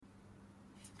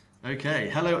Okay,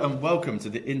 hello and welcome to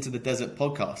the Into the Desert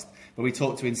podcast, where we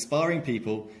talk to inspiring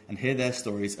people and hear their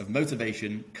stories of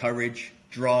motivation, courage,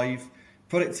 drive,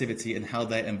 productivity, and how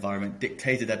their environment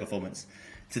dictated their performance.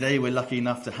 Today, we're lucky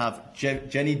enough to have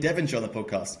Jenny Devonshire on the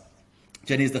podcast.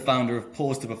 Jenny is the founder of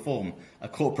Pause to Perform, a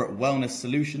corporate wellness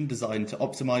solution designed to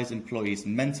optimize employees'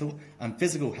 mental and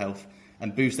physical health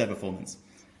and boost their performance.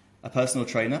 A personal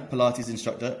trainer, Pilates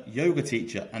instructor, yoga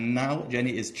teacher, and now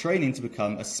Jenny is training to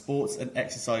become a sports and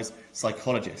exercise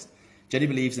psychologist. Jenny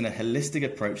believes in a holistic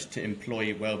approach to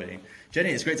employee well-being. Jenny,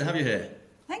 it's great to have you here.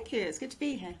 Thank you, it's good to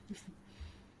be here. Do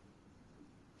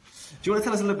you want to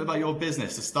tell us a little bit about your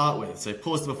business to start with? So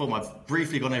Pause to Perform, I've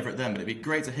briefly gone over it then, but it'd be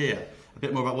great to hear a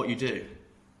bit more about what you do.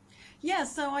 Yeah,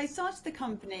 so I started the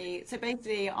company. So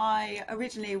basically, I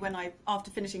originally, after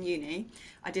finishing uni,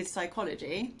 I did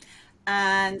psychology.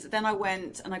 And then I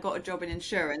went and I got a job in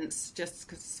insurance, just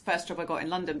because first job I got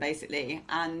in London, basically.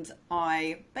 And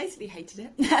I basically hated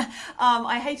it.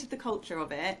 I hated the culture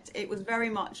of it. It was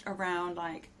very much around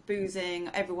like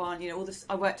boozing, everyone, all this.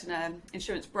 I worked in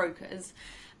insurance brokers.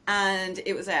 And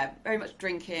it was very much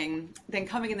drinking. Then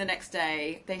coming in the next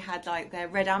day, they had like their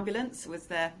red ambulance was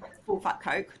their full fat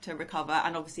Coke to recover,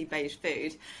 and obviously beige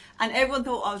food. And everyone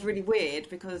thought I was really weird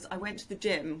because I went to the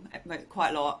gym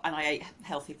quite a lot and I ate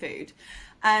healthy food.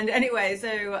 And anyway,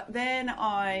 so then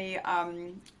I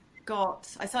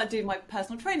started doing my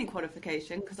personal training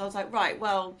qualification because I was like, right,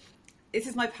 well, this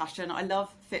is my passion. I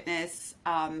love fitness.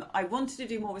 I wanted to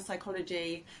do more with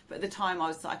psychology, but at the time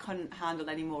I couldn't handle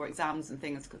any more exams and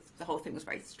things because the whole thing was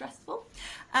very stressful.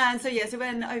 And so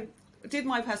when I did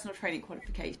my personal training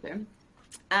qualification,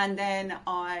 and then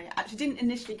I actually didn't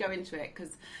initially go into it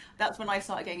because that's when I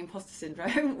started getting imposter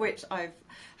syndrome, which I've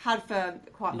had for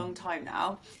quite a long time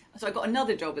now. So I got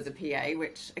another job as a PA,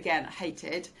 which again I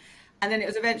hated. And then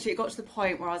it got to the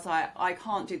point where I was like, I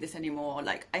can't do this anymore.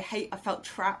 Like I felt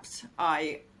trapped.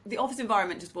 The office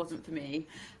environment just wasn't for me.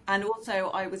 And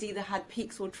also I was either had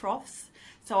peaks or troughs.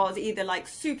 So I was either like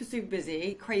super, super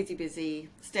busy, crazy busy,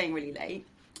 staying really late,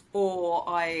 or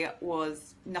I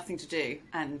was nothing to do.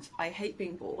 And I hate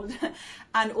being bored.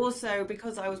 And also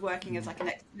because I was working as like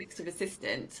an executive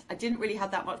assistant, I didn't really have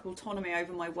that much autonomy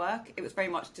over my work. It was very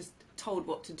much just told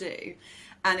what to do.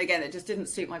 And again, it just didn't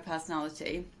suit my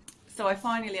personality. So I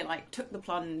finally took the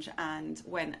plunge and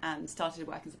went and started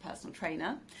working as a personal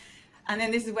trainer. And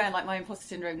then this is where my imposter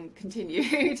syndrome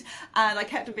continued. And I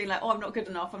kept on being like, oh, I'm not good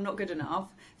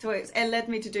enough. So it led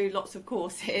me to do lots of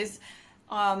courses.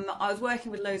 I was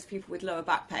working with loads of people with lower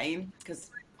back pain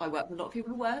because I work with a lot of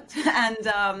people who worked. And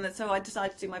so I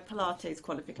decided to do my Pilates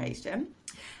qualification.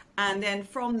 And then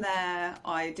from there,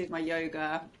 I did my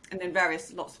yoga and then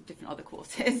lots of different other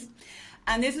courses.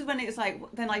 And this is when it was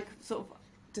then I sort of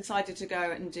decided to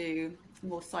go and do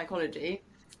more psychology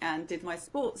and did my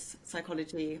sports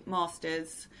psychology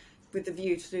masters with the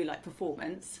view to do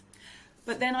performance.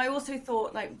 But then I also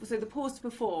thought so the Pause to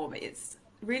Perform, it's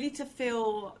really to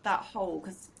fill that hole,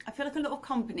 because I feel like a lot of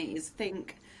companies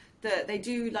think that they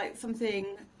do something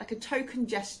like a token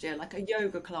gesture, like a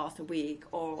yoga class a week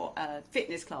or a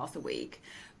fitness class a week,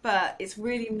 but it's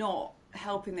really not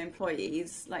helping the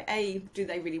employees. Do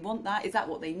they really want that? Is that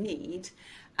what they need?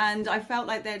 And I felt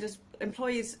like they're just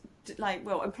employees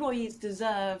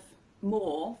deserve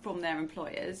more from their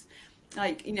employers.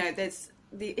 There's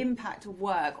the impact of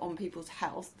work on people's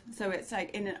health. So it's I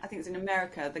think it's in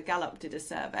America, the Gallup did a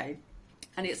survey,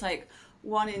 and it's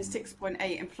 1 in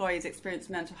 6.8 employees experience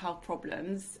mental health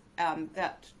problems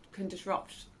that can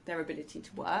disrupt their ability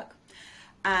to work.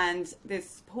 And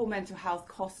this poor mental health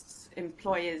costs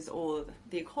employers or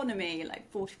the economy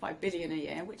 45 billion a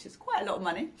year, which is quite a lot of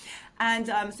money. And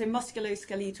so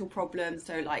musculoskeletal problems,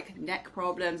 so neck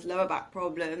problems, lower back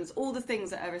problems, all the things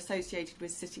that are associated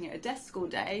with sitting at a desk all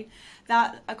day,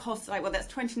 that costs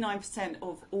that's 29%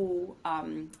 of all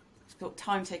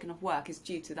time taken off work is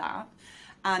due to that.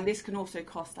 And this can also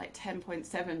cost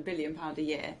 £10.7 billion a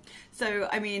year. So,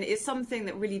 it's something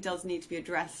that really does need to be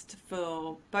addressed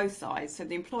for both sides, so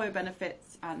the employer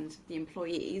benefits and the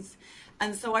employees.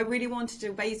 And so I really wanted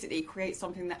to basically create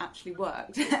something that actually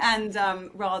worked, and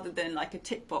rather than a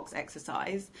tick box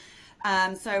exercise.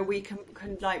 So we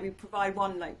we provide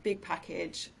one big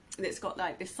package that's got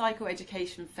this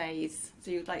psychoeducation phase,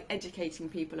 so you're educating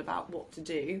people about what to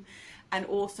do, and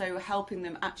also helping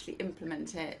them actually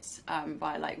implement it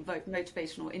by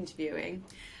motivational interviewing,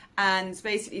 and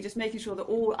basically just making sure that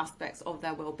all aspects of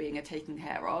their well-being are taken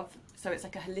care of. So it's a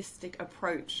holistic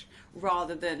approach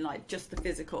rather than just the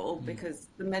physical, because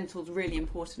the mental is really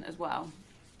important as well.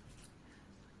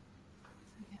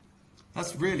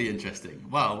 That's really interesting.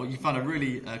 Wow, well, you found a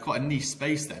really quite a niche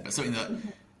space there, but something that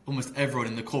almost everyone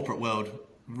in the corporate world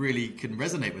really can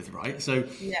resonate with, right? So,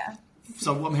 Yeah.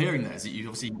 so what I'm hearing there is that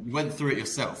you went through it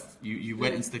yourself. You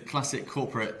went into the classic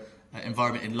corporate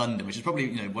environment in London, which is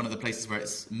probably one of the places where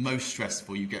it's most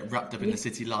stressful. You get wrapped up in the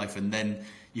city life, and then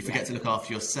you forget to look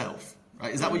after yourself.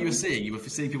 Right? Is that what you were seeing? You were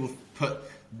seeing people put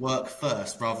work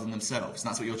first rather than themselves, and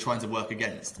that's what you're trying to work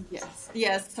against.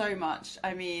 Yes, so much.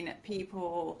 I mean,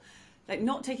 people like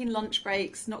not taking lunch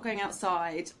breaks, not going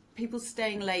outside, people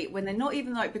staying late when they're not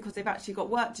even like because they've actually got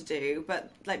work to do,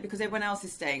 but like because everyone else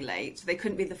is staying late, so they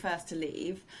couldn't be the first to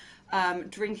leave.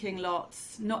 Drinking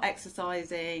lots, not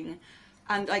exercising,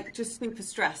 and like just super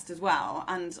stressed as well.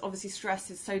 And obviously,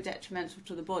 stress is so detrimental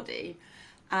to the body.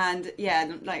 And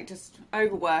yeah, like just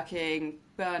overworking,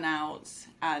 burnout,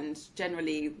 and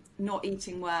generally not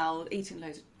eating well, eating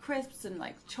loads of crisps and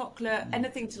like chocolate,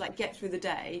 anything to like get through the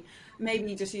day.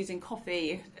 Maybe just using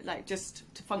coffee, like just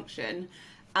to function.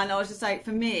 And I was just like,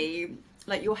 for me,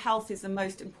 like your health is the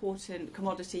most important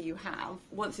commodity you have.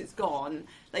 Once it's gone,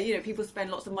 like, people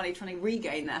spend lots of money trying to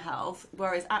regain their health,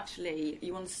 whereas actually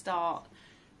you want to start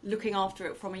looking after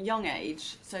it from a young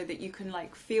age so that you can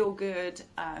like feel good.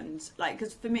 And like,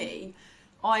 because for me,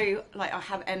 I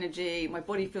have energy, my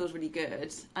body feels really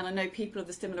good, and I know people of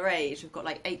the similar age have got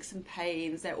like aches and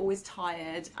pains, they're always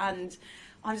tired, and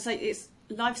I'm just like,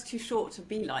 life's too short to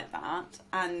be like that.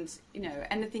 And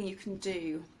anything you can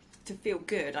do to feel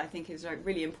good, I think, is like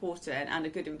really important and a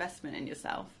good investment in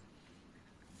yourself.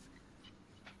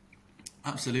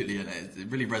 Absolutely, and it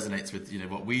really resonates with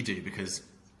what we do, because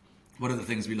one of the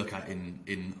things we look at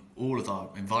in all of our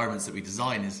environments that we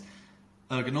design is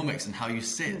ergonomics and how you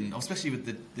sit, and especially with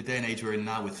the day and age we're in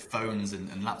now with phones and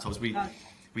laptops,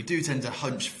 we do tend to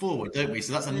hunch forward, don't we?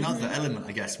 So that's another element,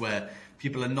 I guess, where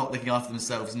people are not looking after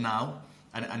themselves now,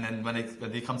 and then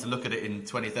when they come to look at it in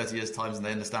 20, 30 years' time, and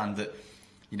they understand that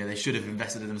they should have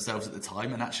invested in themselves at the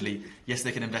time, and actually, yes,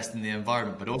 they can invest in the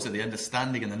environment, but also the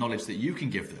understanding and the knowledge that you can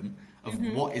give them of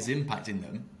what is impacting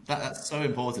them, that's so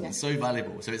important and so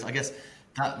valuable. So it's, I guess,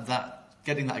 that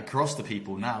getting that across to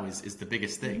people now is the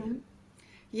biggest thing.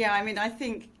 Yeah, I mean, I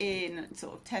think in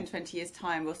sort of 10, 20 years'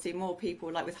 time, we'll see more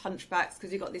people like with hunchbacks,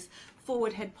 because you've got this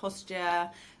forward head posture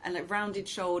and like rounded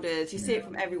shoulders. You see it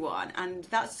from everyone, and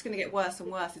that's just going to get worse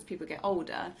and worse as people get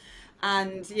older.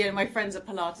 And my friend's a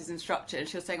Pilates instructor, and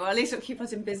she'll say, well, at least it'll keep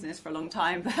us in business for a long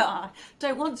time, but I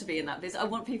don't want to be in that business. I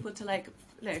want people to like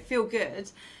feel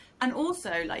good. And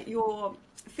also, like, your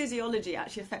physiology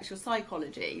actually affects your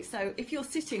psychology. So if you're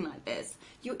sitting like this,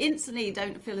 you instantly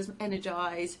don't feel as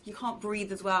energized. You can't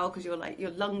breathe as well because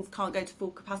your lungs can't go to full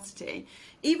capacity.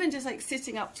 Even just like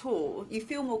sitting up tall, you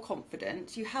feel more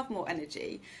confident. You have more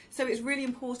energy. So it's really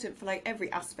important for like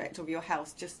every aspect of your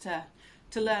health just to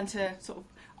learn to sort of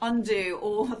undo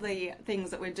all the things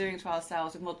that we're doing to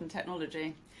ourselves with modern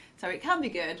technology. So it can be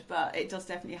good, but it does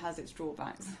definitely has its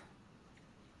drawbacks.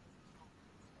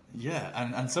 Yeah,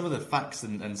 and some of the facts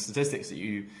and statistics that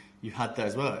you had there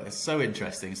as well is so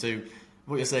interesting. So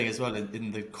what you're saying as well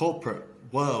in the corporate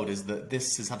world is that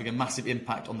this is having a massive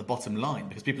impact on the bottom line,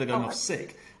 because people are going off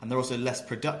sick and they're also less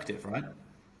productive, right?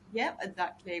 Yeah,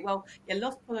 exactly. Well, yeah,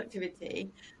 lost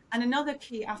productivity. And another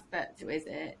key aspect to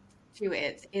it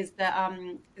is that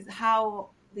is how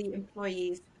the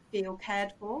employees feel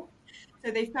cared for.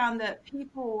 So they found that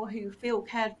people who feel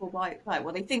cared for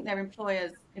they think their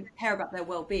employers care about their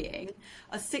well-being,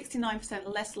 are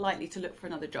 69% less likely to look for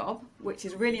another job, which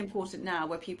is really important now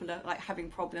where people are like having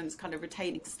problems kind of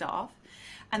retaining staff.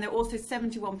 And they're also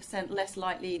 71% less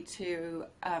likely to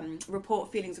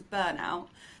report feelings of burnout.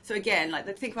 So again, like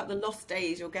think about the lost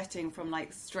days you're getting from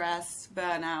like stress,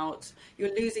 burnout,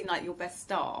 you're losing like your best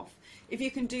staff. If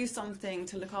you can do something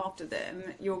to look after them,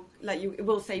 it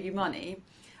will save you money.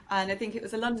 And I think it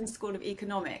was the London School of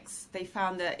Economics. They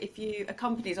found that a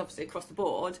company is obviously across the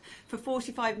board, for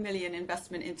 45 million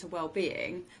investment into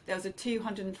well-being, there was a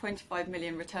 225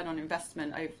 million return on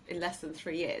investment in less than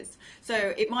 3 years.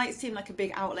 So it might seem like a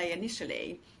big outlay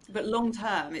initially, but long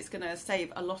term, it's going to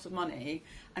save a lot of money.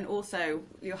 And also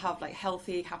you'll have like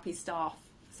healthy, happy staff,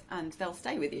 and they'll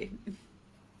stay with you.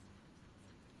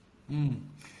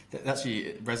 That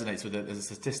actually resonates with there's a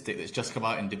statistic that's just come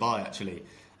out in Dubai, actually.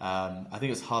 I think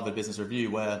it was Harvard Business Review,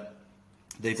 where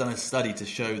they've done a study to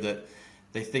show that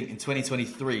they think in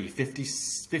 2023,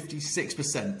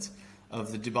 56%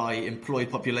 of the Dubai employed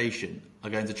population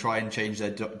are going to try and change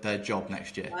their job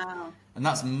next year. Wow. And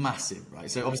that's massive,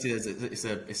 right? So obviously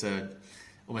it's a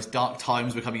almost dark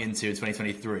times we're coming into in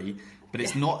 2023, but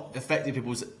it's not affecting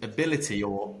people's ability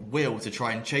or will to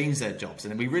try and change their jobs.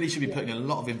 And we really should be putting a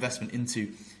lot of investment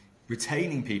into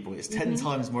retaining people. It's 10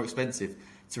 times more expensive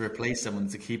to replace someone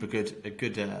to keep a good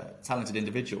talented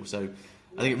individual. So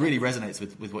I think it really resonates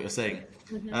with what you're saying.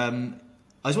 Mm-hmm.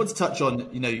 I just want to touch on,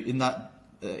 in that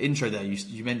intro there,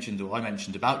 you mentioned, or I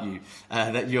mentioned about you,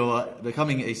 that you're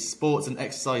becoming a sports and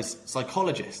exercise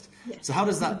psychologist. Yes. So how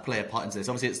does that play a part into this?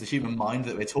 Obviously, it's the human mind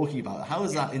that we're talking about. How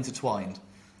is that intertwined?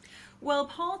 Well,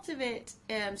 part of it,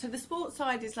 so the sports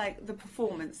side is like the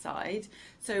performance side.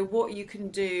 So what you can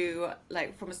do,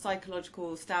 like from a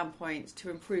psychological standpoint,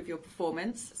 to improve your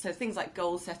performance. So things like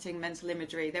goal setting, mental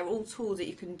imagery, they're all tools that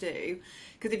you can do.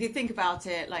 Because if you think about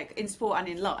it, like in sport and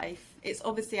in life, it's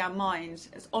obviously our mind.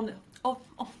 It's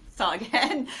start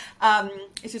again.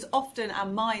 It is often our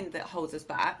mind that holds us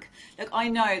back. Like I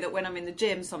know that when I'm in the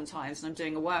gym sometimes and I'm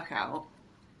doing a workout,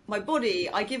 my body,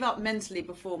 I give up mentally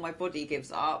before my body gives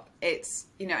up. It's,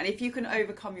 and if you can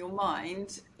overcome your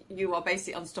mind, you are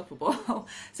basically unstoppable.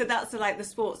 So that's like the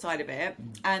sports side of it.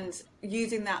 And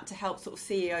using that to help sort of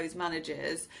CEOs,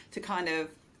 managers to kind of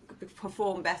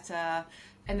perform better,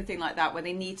 anything like that, where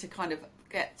they need to kind of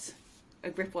get a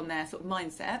grip on their sort of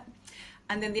mindset.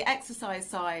 And then the exercise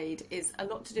side is a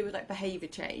lot to do with like behavior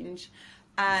change.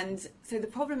 And so the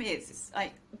problem is, it's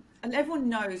like, and everyone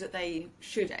knows that they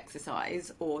should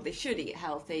exercise or they should eat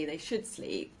healthy, they should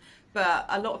sleep, but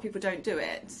a lot of people don't do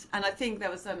it. And I think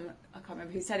there was I can't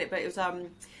remember who said it, but it was,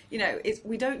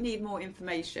 we don't need more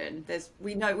information.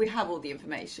 We know we have all the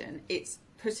information. It's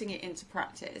putting it into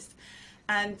practice.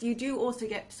 And you do also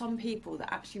get some people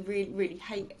that actually really, really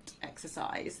hate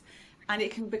exercise. And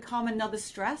it can become another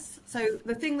stress. So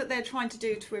the thing that they're trying to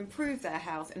do to improve their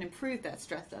health and improve their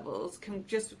stress levels can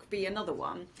just be another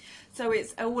one. So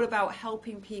it's all about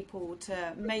helping people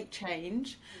to make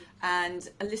change and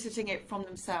eliciting it from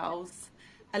themselves,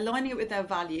 aligning it with their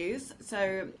values.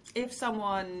 So if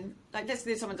someone, like let's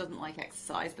say someone doesn't like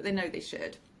exercise, but they know they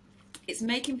should, it's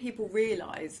making people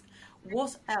realise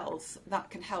what else that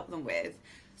can help them with.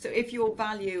 So if your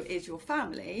value is your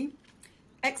family,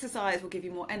 exercise will give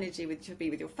you more energy to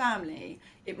be with your family.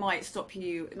 It might stop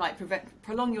you, it might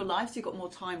prolong your life, so you've got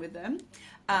more time with them.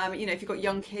 If you've got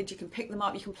young kids, you can pick them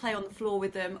up, you can play on the floor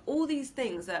with them. All these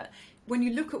things that, when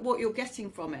you look at what you're getting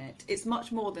from it, it's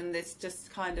much more than this just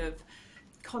kind of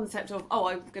concept of,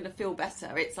 I'm going to feel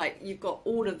better. It's like you've got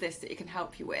all of this that it can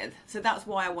help you with. So that's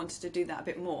why I wanted to do that a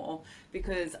bit more,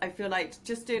 because I feel like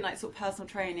just doing like sort of personal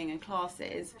training and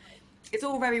classes, it's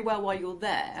all very well while you're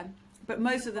there, but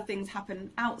most of the things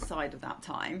happen outside of that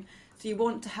time. So you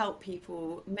want to help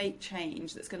people make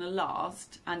change that's going to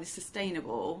last and is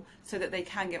sustainable so that they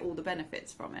can get all the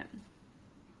benefits from it.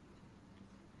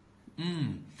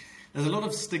 There's a lot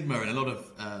of stigma and a lot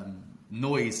of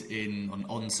noise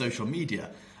on social media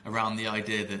around the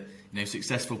idea that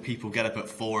successful people get up at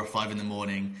 4 or 5 in the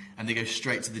morning and they go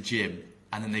straight to the gym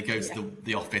and then they go to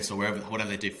the office or whatever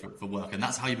they do for work, and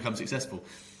that's how you become successful.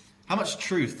 How much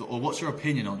truth, or what's your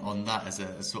opinion on that as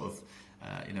a sort of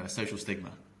a social stigma?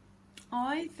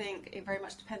 I think it very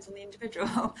much depends on the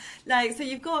individual. So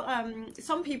you've got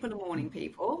some people are morning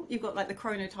people. You've got like the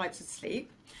chronotypes of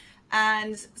sleep.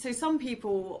 And so some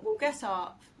people will get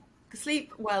up,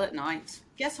 sleep well at night,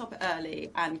 get up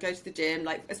early and go to the gym,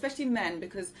 like especially men,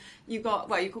 because you've got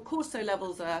cortisol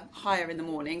levels are higher in the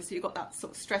morning. So you've got that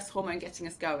sort of stress hormone getting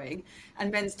us going,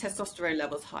 and men's testosterone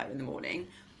levels higher in the morning.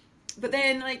 But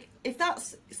then, like, if that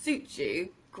suits you,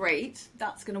 great,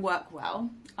 that's going to work well.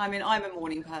 I mean, I'm a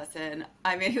morning person.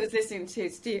 I mean, I was listening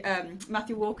to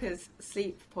Matthew Walker's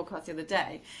sleep podcast the other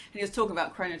day, and he was talking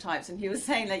about chronotypes, and he was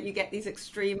saying, like, you get these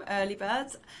extreme early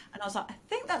birds. And I was like, I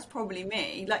think that's probably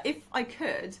me. Like, if I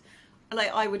could,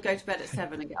 like, I would go to bed at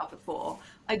 7 and get up at 4.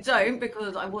 I don't,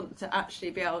 because I want to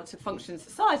actually be able to function in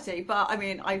society. But, I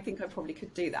mean, I think I probably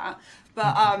could do that.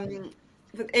 But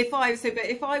if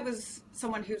I was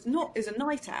someone is a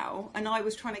night owl and I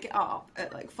was trying to get up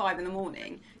at like 5 in the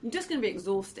morning, you're just going to be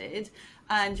exhausted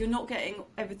and you're not getting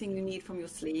everything you need from your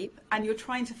sleep, and you're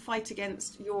trying to fight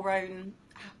against your own,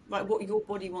 like what your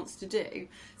body wants to do.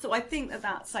 So I think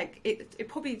that's like, it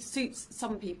probably suits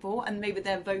some people and maybe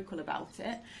they're vocal about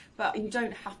it, but you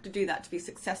don't have to do that to be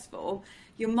successful.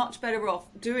 You're much better off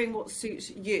doing what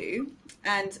suits you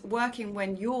and working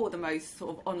when you're the most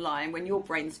sort of online, when your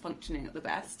brain's functioning at the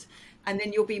best, and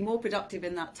then you'll be more productive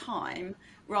in that time,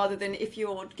 rather than if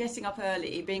you're getting up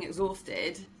early, being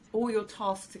exhausted, all your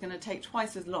tasks are going to take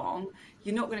twice as long,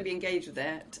 you're not going to be engaged with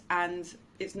it, and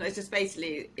it's just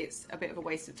basically, it's a bit of a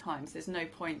waste of time. So there's no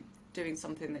point doing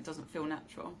something that doesn't feel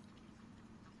natural.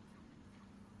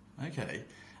 Okay.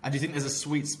 And do you think there's a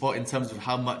sweet spot in terms of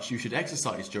how much you should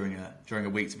exercise during a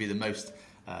week to be the most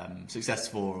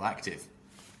successful or active?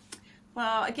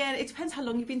 Well, again, it depends how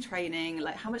long you've been training,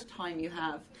 like how much time you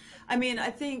have. I mean, I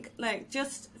think like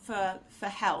just for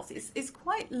health, it's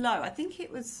quite low. I think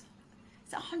it's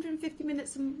it's 150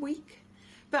 minutes a week.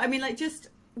 But I mean, like, just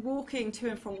walking to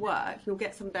and from work, you'll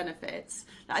get some benefits.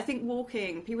 Like, I think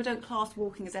walking, people don't class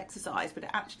walking as exercise, but it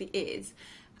actually is.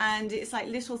 And it's like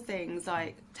little things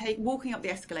like walking up the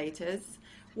escalators,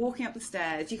 walking up the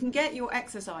stairs. You can get your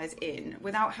exercise in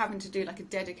without having to do like a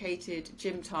dedicated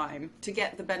gym time to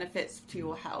get the benefits to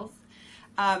your health.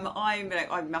 I'm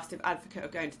a massive advocate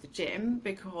of going to the gym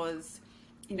because,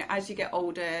 you know, as you get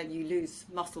older, you lose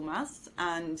muscle mass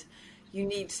and you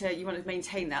want to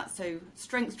maintain that. So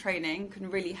strength training can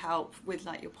really help with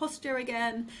like your posture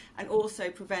again and also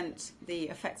prevent the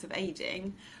effects of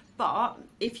aging. But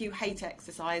if you hate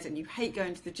exercise and you hate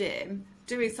going to the gym,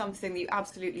 doing something that you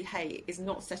absolutely hate is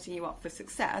not setting you up for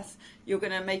success. You're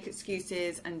going to make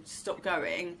excuses and stop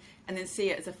going and then see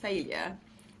it as a failure.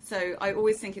 So I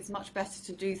always think it's much better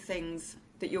to do things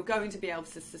that you're going to be able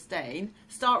to sustain.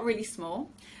 Start really small,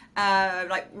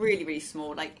 like really, really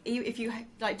small. Like if you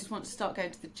like just want to start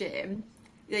going to the gym,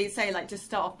 you say like just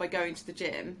start off by going to the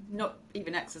gym, not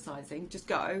even exercising, just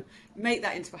go, make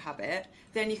that into a habit.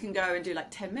 Then you can go and do like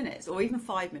 10 minutes or even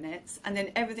 5 minutes. And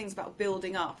then everything's about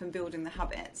building up and building the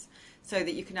habits so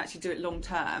that you can actually do it long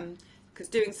term. Because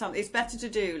doing something, it's better to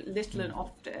do little and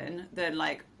often than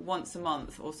like once a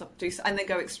month or something, and then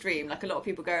go extreme. Like a lot of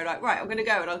people go like, right, I'm going to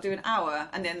go and I'll do an hour,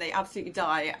 and then they absolutely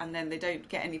die, and then they don't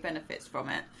get any benefits from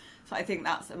it. So I think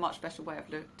that's a much better way of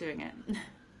doing it.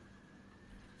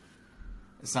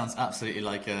 It sounds absolutely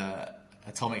like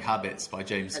Atomic Habits by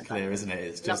James Clear, isn't it?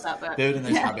 It's just building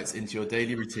those habits into your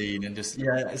daily routine, and just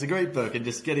it's a great book, and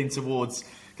just getting towards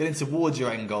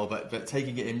your end goal, but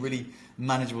taking it in really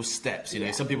manageable steps. You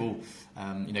know, some people,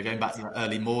 going back to the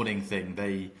early morning thing,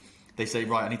 they say,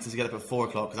 right, I need to get up at 4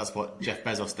 o'clock because that's what Jeff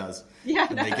Bezos does.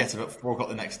 And they get up at 4 o'clock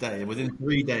the next day, and within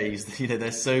 3 days,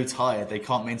 they're so tired they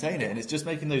can't maintain it. And it's just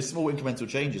making those small incremental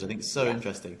changes. I think it's so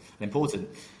interesting and important.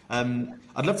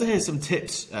 I'd love to hear some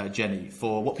tips, Jenny,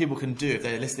 for what people can do if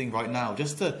they're listening right now,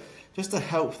 just to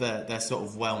help their sort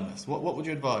of wellness. What would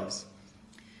you advise?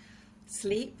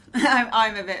 Sleep.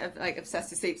 I'm a bit of like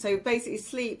obsessed with sleep. So basically,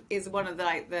 sleep is one of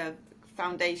the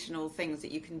foundational things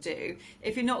that you can do.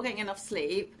 If you're not getting enough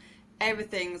sleep,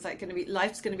 everything's like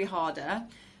life's going to be harder.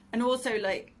 And also,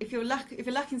 like if you're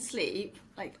lacking sleep,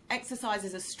 like exercise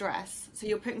is a stress, so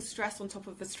you're putting stress on top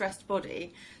of a stressed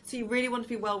body. So you really want to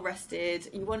be well rested.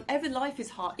 Life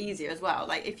is easier as well.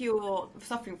 Like if you're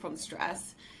suffering from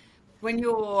stress, when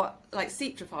you're like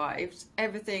sleep deprived,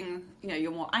 everything,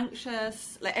 you're more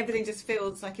anxious. Like everything just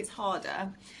feels like it's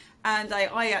harder. And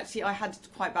I had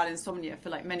quite bad insomnia for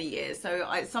like many years, so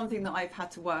it's something that I've had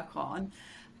to work on.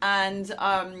 And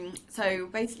so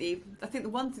basically, I think the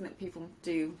one thing that people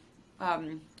do,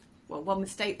 one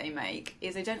mistake they make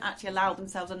is they don't actually allow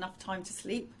themselves enough time to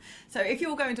sleep. So if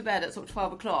you're going to bed at sort of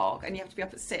 12 o'clock and you have to be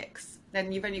up at 6,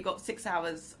 then you've only got 6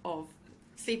 hours of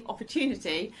sleep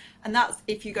opportunity, and that's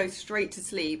if you go straight to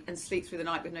sleep and sleep through the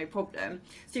night with no problem.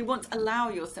 So you want to allow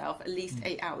yourself at least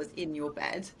 8 hours in your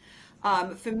bed.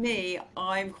 For me,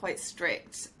 I'm quite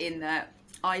strict in that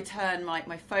I turn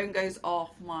my phone goes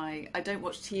off, I don't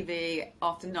watch TV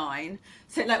after 9.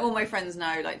 So like all my friends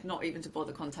know, like not even to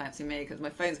bother contacting me because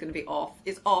my phone's going to be off.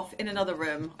 It's off in another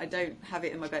room. I don't have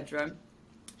it in my bedroom.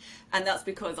 And that's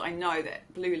because I know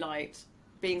that blue light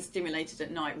being stimulated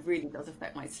at night really does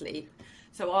affect my sleep.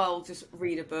 So I'll just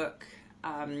read a book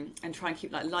and try and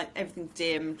keep like everything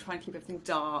dim, try and keep everything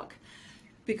dark.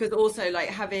 Because also like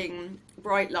having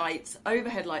bright lights,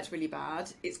 overhead lights really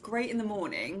bad. It's great in the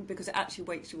morning because it actually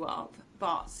wakes you up.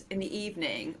 But in the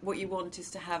evening, what you want is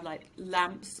to have like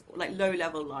lamps, like low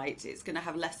level light. It's going to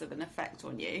have less of an effect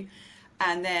on you.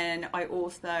 And then I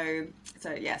also,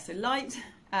 so light,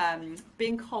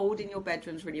 being cold in your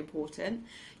bedroom is really important.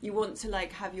 You want to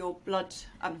like have your body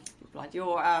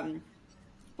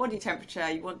temperature,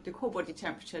 you want the core body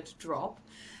temperature to drop.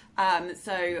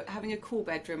 So having a cool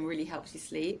bedroom really helps you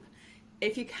sleep.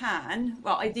 If you can,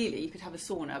 well, ideally you could have a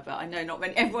sauna, but I know not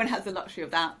when everyone has the luxury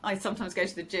of that. I sometimes go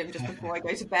to the gym just before I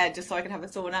go to bed just so I can have a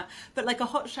sauna. But like a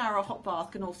hot shower or hot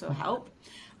bath can also help.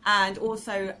 And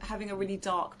also having a really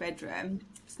dark bedroom.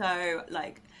 So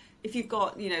like if you've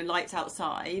got, lights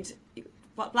outside,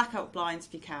 blackout blinds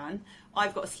if you can.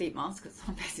 I've got a sleep mask because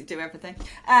I basically do everything.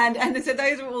 And so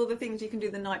those are all the things you can do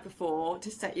the night before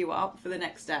to set you up for the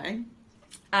next day.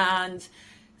 And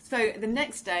so the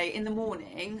next day in the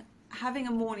morning, having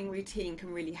a morning routine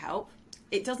can really help.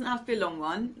 It doesn't have to be a long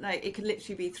one. Like it can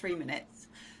literally be 3 minutes.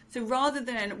 So rather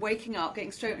than waking up,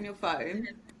 getting straight on your phone,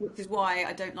 which is why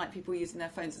I don't like people using their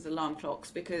phones as alarm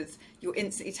clocks, because you're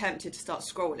instantly tempted to start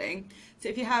scrolling. So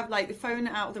if you have like the phone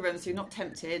out of the room so you're not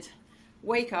tempted,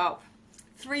 wake up,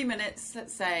 3 minutes,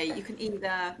 let's say, you can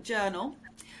either journal.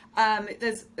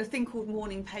 There's a thing called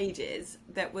morning pages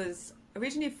that was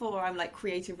originally for like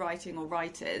creative writing or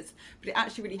writers, but it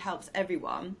actually really helps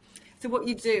everyone. So what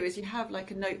you do is you have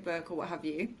like a notebook or what have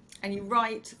you, and you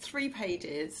write 3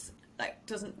 pages. Like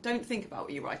don't think about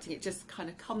what you're writing. It just kind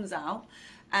of comes out,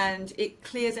 and it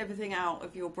clears everything out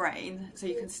of your brain, so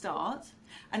you can start.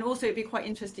 And also, it'd be quite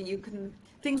interesting.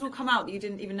 Things will come out that you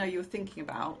didn't even know you were thinking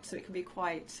about, so it can be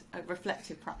quite a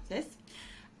reflective practice.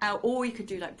 Or you could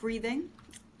do like breathing.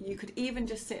 You could even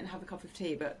just sit and have a cup of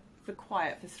tea, but for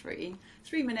quiet for 3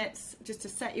 minutes, just to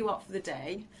set you up for the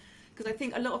day. Because I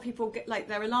think a lot of people get like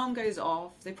their alarm goes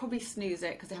off, they probably snooze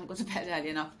it because they haven't gone to bed early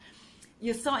enough.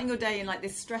 You're starting your day in like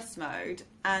this stress mode,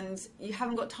 and you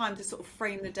haven't got time to sort of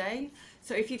frame the day.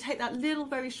 So if you take that little,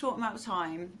 very short amount of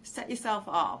time, set yourself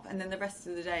up, and then the rest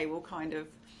of the day will kind of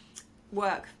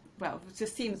work, well, it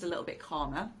just seems a little bit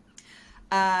calmer.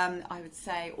 I would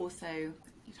say also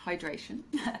hydration.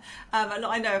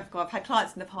 I know I've had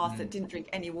clients in the past that didn't drink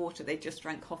any water, they just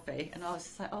drank coffee, and I was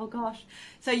just like, oh gosh.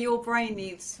 So your brain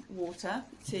needs water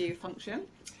to function,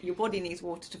 your body needs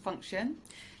water to function.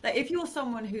 Like if you're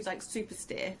someone who's like super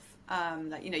stiff,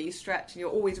 like you stretch and you're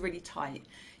always really tight,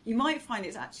 you might find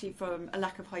it's actually from a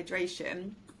lack of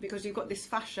hydration, because you've got this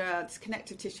fascia, this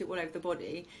connective tissue all over the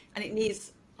body, and it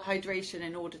needs hydration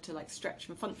in order to like stretch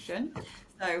and function.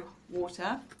 So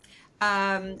water.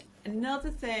 Another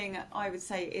thing I would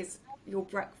say is your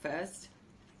breakfast.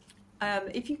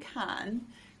 If you can,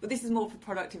 but this is more for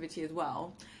productivity as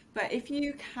well, but if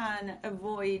you can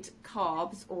avoid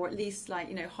carbs, or at least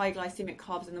like, high glycemic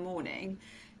carbs in the morning,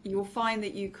 you'll find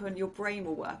that your brain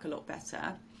will work a lot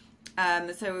better.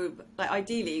 So like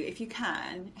ideally, if you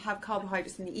can, have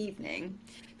carbohydrates in the evening,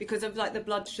 because of like the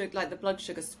blood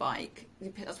sugar spike,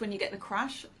 that's when you get the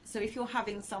crash. So if you're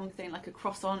having something like a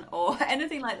croissant or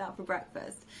anything like that for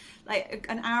breakfast, like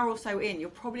an hour or so in, you're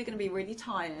probably going to be really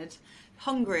tired,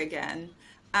 hungry again,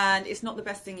 and it's not the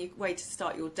best way to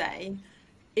start your day.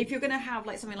 If you're going to have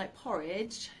like something like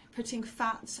porridge, putting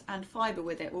fat and fiber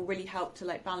with it will really help to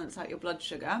like balance out your blood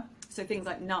sugar. So things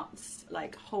like nuts,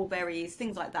 like whole berries,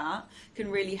 things like that can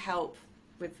really help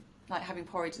with like having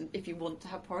porridge, and if you want to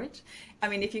have porridge. I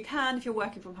mean, if you're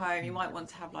working from home, you might want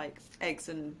to have like eggs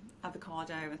and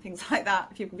avocado and things like that,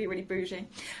 if you can be really bougie.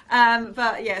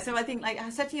 But yeah, so I think like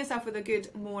setting yourself with a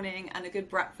good morning and a good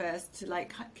breakfast to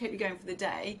like keep you going for the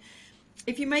day.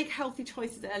 If you make healthy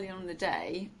choices early on in the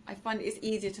day, I find it's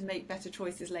easier to make better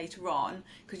choices later on,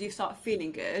 because you start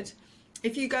feeling good.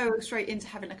 If you go straight into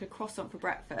having like a croissant for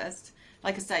breakfast,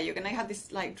 like I say, you're going to have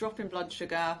this like drop in blood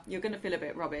sugar, you're going to feel a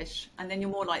bit rubbish, and then you're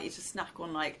more likely to snack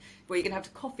on you're going to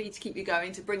have coffee to keep you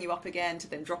going, to bring you up again, to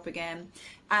then drop again,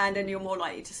 and then you're more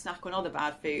likely to snack on other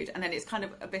bad food, and then it's kind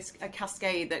of a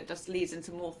cascade that just leads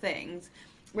into more things.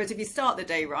 Whereas if you start the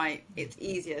day right, it's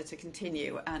easier to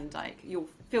continue, and like you'll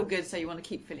feel good, so you want to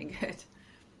keep feeling good.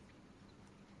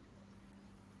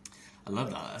 I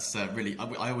love that. That's really.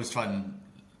 I always try and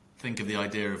think of the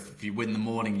idea of if you win the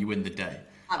morning, you win the day.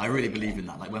 Absolutely. I really believe in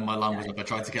that. Like when my alarm was up, I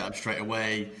tried to get up straight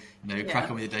away. Crack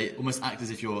on with the day. Almost act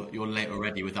as if you're late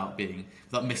already without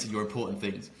missing your important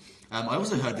things. I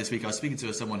also heard this week. I was speaking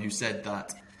to someone who said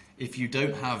that if you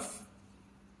don't have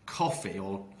coffee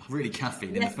or really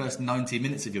caffeine in the first 90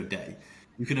 minutes of your day,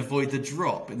 you can avoid the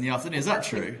drop in the afternoon. Is that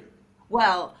true?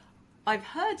 Well, I've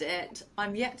heard it.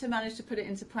 I'm yet to manage to put it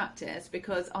into practice,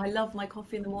 because I love my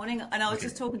coffee in the morning. And I was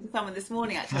just talking to someone this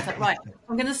morning, actually. I was like, right,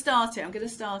 I'm going to start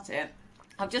it.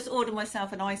 I've just ordered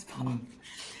myself an ice pop,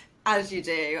 as you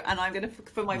do, and I'm going to,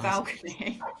 for my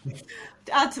balcony,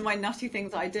 to add to my nutty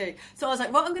things that I do. So I was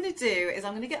like, what I'm going to do is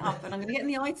I'm going to get up and I'm going to get in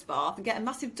the ice bath and get a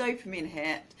massive dopamine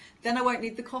hit. Then I won't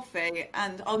need the coffee,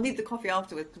 and I'll need the coffee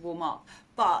afterwards to warm up.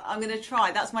 But I'm going to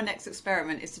try. That's my next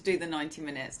experiment, is to do the 90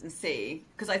 minutes and see.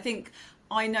 Because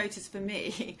I notice for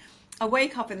me, I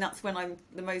wake up and that's when I'm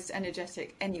the most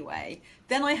energetic anyway.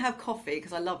 Then I have coffee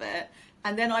because I love it.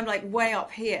 And then I'm like way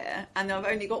up here, and I've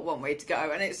only got one way to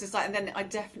go, and it's just like, and then I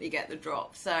definitely get the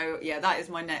drop. So yeah, that is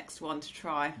my next one to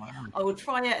try. Wow. I will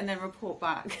try it and then report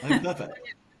back. I love it.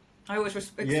 I always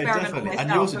experiment. Yeah, definitely. With myself. And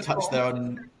you also touched there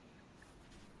on.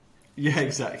 Yeah,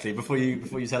 exactly. Before you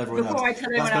tell everyone else. Before I tell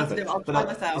everyone else to do it, I'll try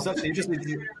myself. It's actually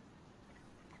interesting.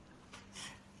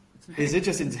 It's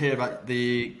interesting to hear about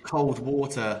the cold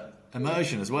water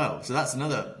immersion as well. So that's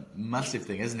another massive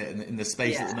thing, isn't it, in the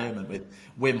space at the moment with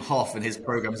Wim Hof and his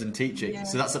programs and teaching. Yeah.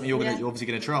 So that's something you're obviously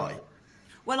going to try.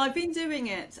 Well, I've been doing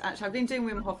it, actually. I've been doing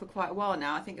Wim Hof for quite a while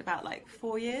now. I think about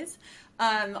 4 years.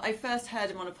 I first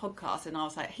heard him on a podcast and I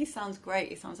was like, he sounds great.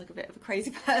 He sounds like a bit of a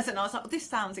crazy person. I was like, this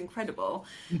sounds incredible.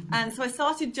 And so I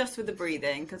started just with the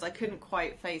breathing because I couldn't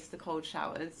quite face the cold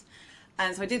showers.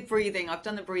 And so I did breathing. I've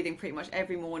done the breathing pretty much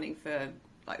every morning for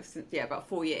like, about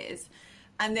 4 years.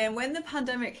 And then when the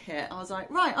pandemic hit, I was like,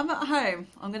 right, I'm at home.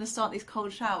 I'm going to start these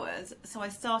cold showers. So I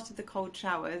started the cold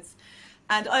showers.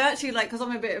 And I actually, like, because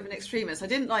I'm a bit of an extremist, I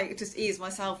didn't, like, just ease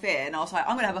myself in. I was like,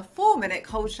 I'm going to have a 4-minute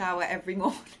cold shower every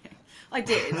morning. I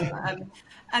did.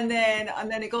 And then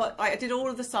it got, I did all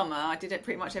of the summer. I did it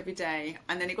pretty much every day.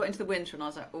 And then it got into the winter and I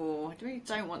was like, oh, I really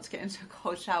don't want to get into a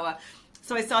cold shower.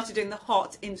 So I started doing the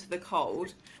hot into the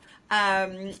cold.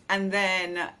 And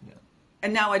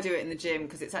now I do it in the gym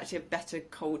because it's actually a better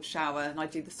cold shower. And I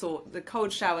do the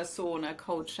cold shower, sauna,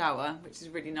 cold shower, which is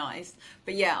really nice.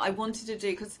 But yeah, I wanted to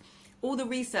do, because all the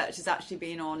research has actually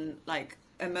been on like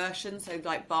immersion, so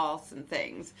like baths and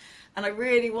things. And I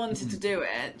really wanted to do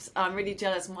it. I'm really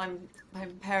jealous. My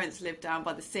parents live down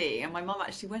by the sea, and my mum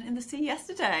actually went in the sea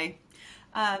yesterday.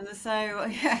 So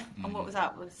yeah, and what was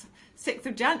that? It was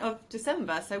 6th of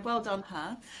December. So well done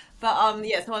her. But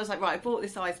yeah, so I was like, right, I bought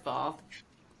this ice bath.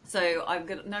 So I've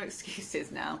got no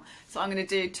excuses now. So I'm going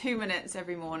to do 2 minutes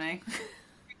every morning.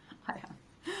 I am.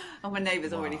 And my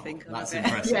neighbours already think I'm that's a bit.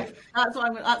 impressive.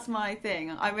 Yeah, that's my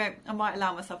thing. I might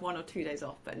allow myself 1 or 2 days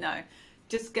off, but no,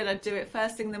 just gonna do it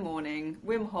first thing in the morning.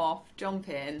 Wim Hof, jump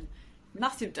in,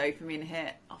 massive dopamine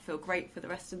hit. I'll feel great for the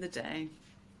rest of the day.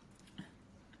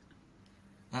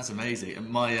 That's amazing. And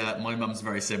my mum's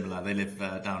very similar. They live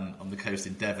down on the coast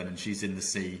in Devon, and she's in the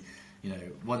sea,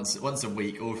 once a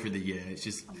week all through the year. It's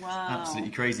just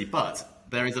absolutely crazy. But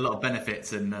there is a lot of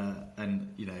benefits, and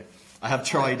I have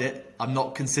tried it. I'm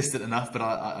not consistent enough, but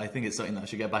I think it's something that I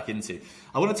should get back into.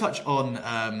 I want to touch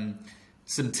on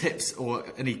some tips or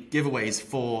any giveaways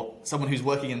for someone who's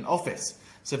working in an office.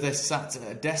 So if they're sat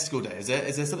at a desk all day, is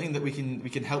there something that we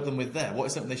can help them with there? What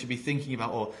is something they should be thinking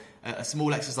about, or a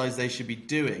small exercise they should be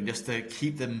doing just to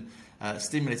keep them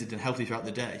stimulated and healthy throughout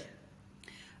the day?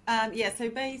 So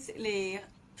basically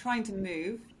trying to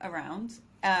move around.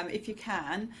 If you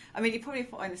can, I mean, you probably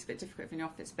find this a bit difficult in your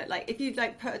office, but like if you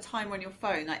like put a timer on your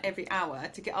phone, like every hour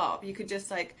to get up, you could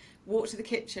just like walk to the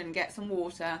kitchen, get some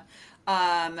water,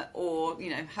 or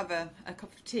have a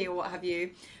cup of tea or what have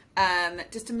you,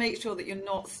 just to make sure that you're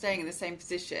not staying in the same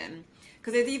position.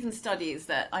 Because there's even studies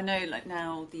that I know, like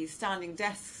now these standing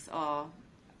desks are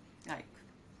like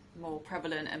more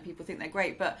prevalent and people think they're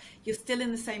great, but you're still in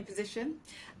the same position.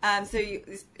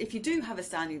 If you do have a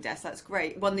standing desk, that's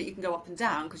great, one that you can go up and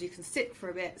down, because you can sit for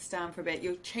a bit, stand for a bit,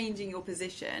 you're changing your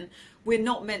position. We're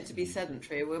not meant to be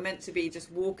sedentary, we're meant to be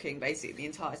just walking basically the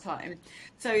entire time.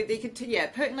 So they could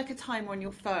putting like a timer on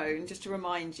your phone just to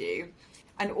remind you,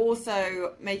 and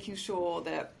also making sure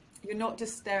that you're not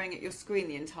just staring at your screen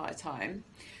the entire time.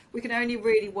 We can only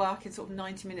really work in sort of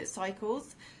 90-minute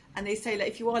cycles. And they say that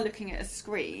if you are looking at a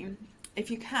screen, if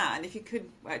you could,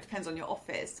 well, it depends on your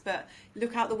office, but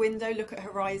look out the window, look at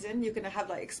horizon. You're going to have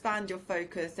like expand your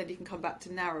focus, then you can come back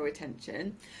to narrow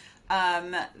attention.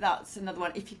 That's another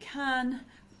one. If you can,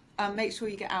 make sure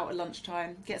you get out at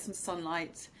lunchtime, get some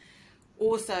sunlight.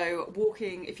 Also,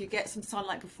 walking, if you get some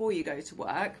sunlight before you go to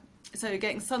work. So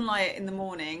getting sunlight in the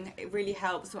morning, it really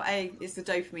helps. So A is the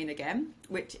dopamine again,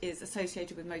 which is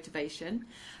associated with motivation.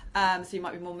 So you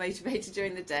might be more motivated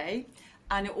during the day.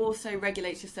 And it also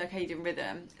regulates your circadian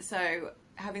rhythm. So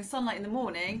having sunlight in the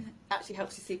morning actually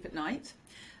helps you sleep at night.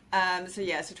 So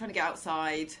trying to get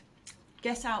outside,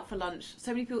 get out for lunch.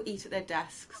 So many people eat at their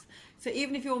desks. So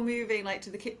even if you're moving like to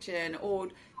the kitchen or,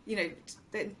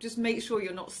 just make sure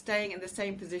you're not staying in the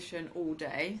same position all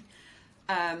day.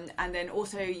 And then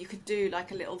also you could do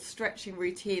like a little stretching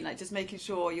routine, like just making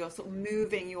sure you're sort of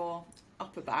moving your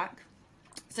upper back.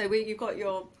 So you've got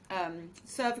your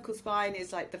cervical spine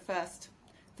is like the first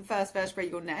vertebrae,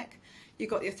 your neck. You've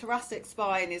got your thoracic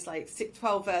spine is like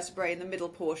 12 vertebrae in the middle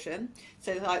portion.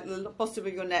 So like the bottom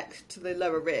of your neck to the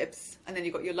lower ribs. And then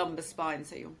you've got your lumbar spine,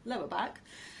 so your lower back.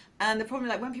 And the problem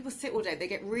is like when people sit all day, they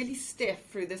get really stiff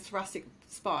through the thoracic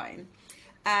spine.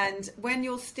 And when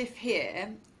you're stiff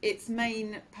here, its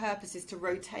main purpose is to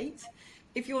rotate.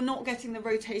 If you're not getting the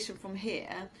rotation from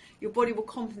here, your body will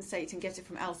compensate and get it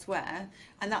from elsewhere.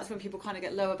 And that's when people kind of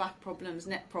get lower back problems,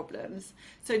 neck problems.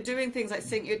 So doing things like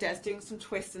sitting at your desk, doing some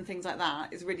twists and things like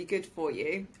that is really good for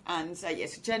you. And so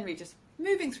generally just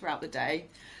moving throughout the day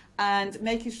and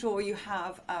making sure you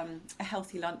have a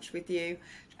healthy lunch with you.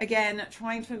 Again,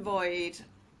 trying to avoid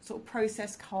sort of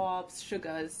processed carbs,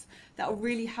 sugars, that will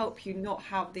really help you not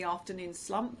have the afternoon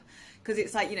slump. Because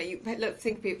it's like,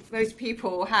 most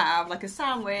people have like a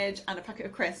sandwich and a packet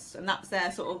of crisps and that's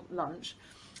their sort of lunch.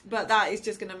 But that is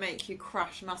just going to make you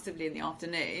crash massively in the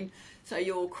afternoon. So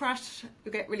you'll crash,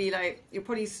 you'll get really low, you'll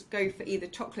probably go for either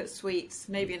chocolate sweets,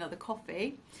 maybe another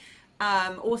coffee.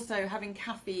 Also, having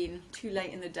caffeine too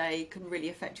late in the day can really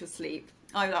affect your sleep.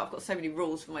 I've got so many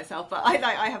rules for myself, but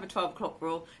I have a 12 o'clock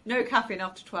rule. No caffeine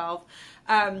after 12.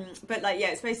 But like,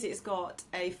 yeah, it's got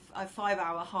a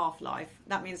 5-hour half-life.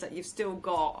 That means that you've still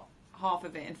got half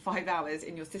of it in 5 hours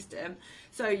in your system.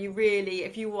 So you really,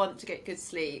 if you want to get good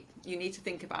sleep, you need to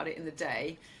think about it in the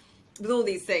day. With all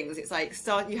these things, it's like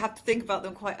you have to think about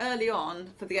them quite early on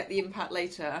to get the impact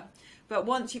later. But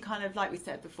once you kind of, like we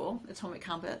said before, atomic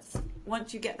habits,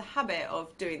 once you get the habit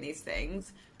of doing these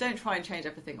things, don't try and change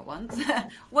everything at once.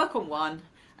 Work on one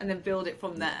and then build it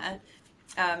from there.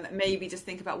 Maybe just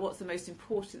think about what's the most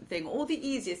important thing or the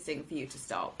easiest thing for you to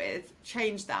start with.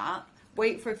 Change that.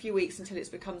 Wait for a few weeks until it's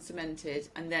become cemented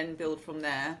and then build from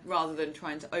there, rather than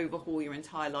trying to overhaul your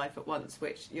entire life at once,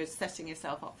 which you're setting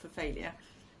yourself up for failure.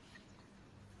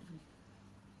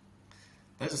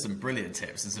 Those are some brilliant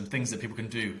tips and some things that people can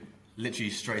do literally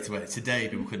straight away. Today,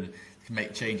 people can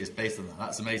make changes based on that.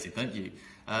 That's amazing. Thank you.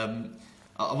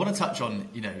 I want to touch on,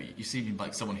 you seem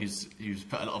like someone who's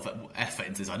put a lot of effort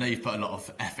into this. I know you've put a lot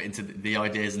of effort into the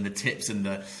ideas and the tips and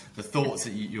the thoughts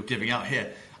that you're giving out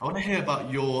here. I want to hear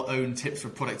about your own tips for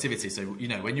productivity. So,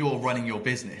 when you're running your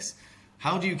business,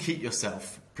 how do you keep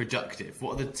yourself productive?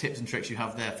 What are the tips and tricks you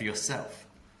have there for yourself?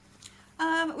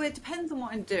 Well, it depends on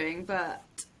what I'm doing, but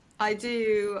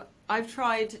I've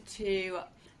tried to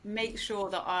make sure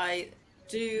that I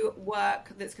do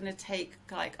work that's going to take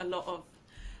like a lot of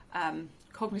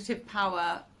cognitive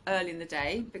power early in the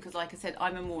day, because like I said,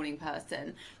 I'm a morning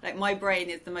person. Like, my brain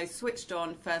is the most switched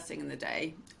on first thing in the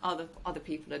day. Other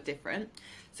people are different.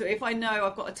 So if I know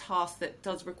I've got a task that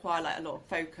does require like a lot of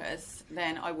focus,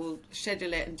 then I will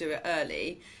schedule it and do it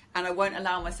early, and I won't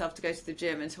allow myself to go to the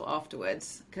gym until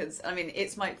afterwards, because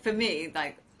for me,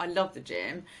 like, I love the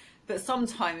gym. But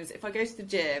sometimes if I go to the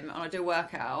gym and I do a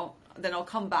workout, then I'll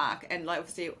come back and, like,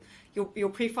 obviously your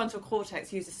prefrontal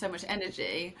cortex uses so much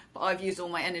energy, but I've used all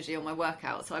my energy on my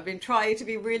workout. So I've been trying to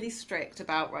be really strict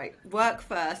about, work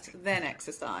first, then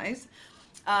exercise.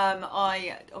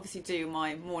 I obviously do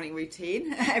my morning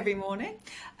routine every morning.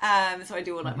 So I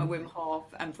do all my Wim Hof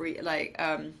and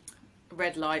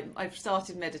red light. I've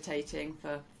started meditating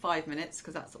for 5 minutes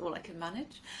because that's all I can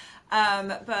manage.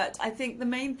 But I think the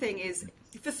main thing is,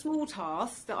 for small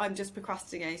tasks that I'm just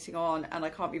procrastinating on and I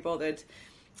can't be bothered,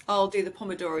 I'll do the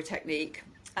Pomodoro technique.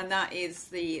 And that is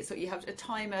so you have a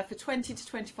timer for 20 to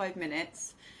 25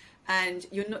 minutes, and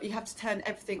you have to turn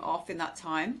everything off in that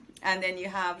time. And then you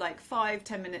have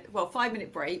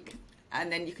 5-minute break. And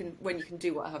then you can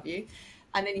do what have you.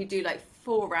 And then you do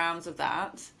 4 rounds of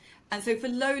that. And so for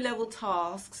low level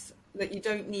tasks that you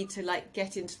don't need to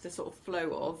get into the sort of flow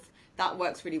of, that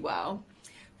works really well.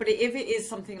 But if it is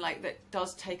something that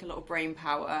does take a lot of brain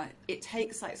power, it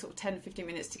takes 10-15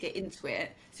 minutes to get into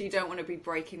it. So you don't want to be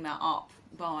breaking that up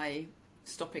by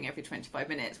stopping every 25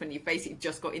 minutes when you've basically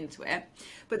just got into it.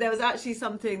 But there was actually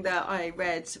something that I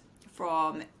read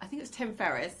from, I think it was Tim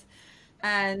Ferriss.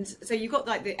 And so you've got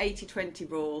the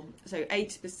 80-20 rule. So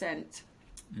 80%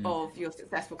 of your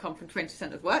success will come from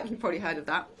 20% of work. You've probably heard of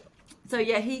that. So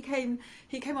yeah, he came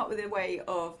up with a way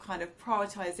of kind of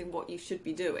prioritizing what you should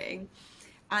be doing.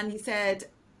 And he said,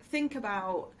 think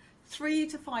about 3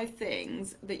 to 5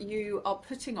 things that you are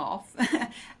putting off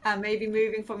and maybe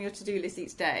moving from your to-do list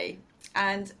each day.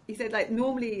 And he said,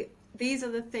 normally these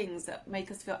are the things that make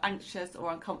us feel anxious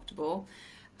or uncomfortable,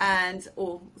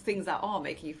 or things that are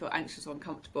making you feel anxious or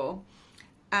uncomfortable.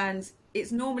 And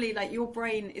it's normally your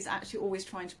brain is actually always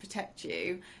trying to protect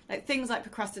you. Things like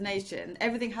procrastination,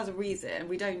 everything has a reason.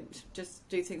 We don't just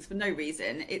do things for no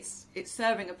reason. It's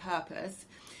serving a purpose.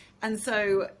 And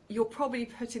so you're probably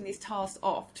putting these tasks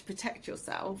off to protect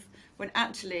yourself, when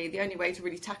actually the only way to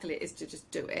really tackle it is to just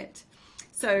do it.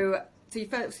 So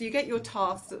you get your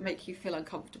tasks that make you feel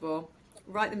uncomfortable,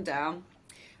 write them down,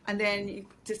 and then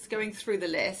just going through the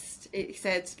list, it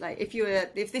said,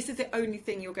 if this is the only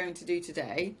thing you're going to do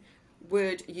today,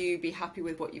 would you be happy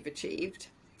with what you've achieved?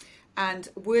 And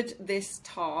would this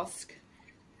task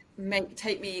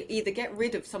take me, either get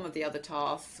rid of some of the other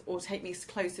tasks or take me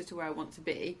closer to where I want to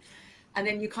be? And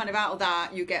then you kind of, out of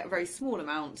that, you get a very small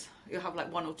amount. You'll have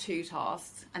 1 or 2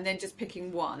 tasks, and then just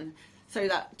picking one. So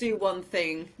that do one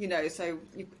thing, and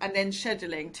then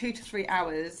scheduling 2 to 3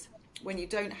 hours when you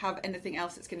don't have anything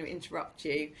else that's going to interrupt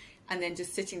you, and then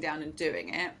just sitting down and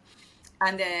doing it.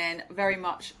 And then very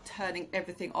much turning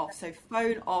everything off. So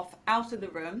phone off, out of the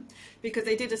room, because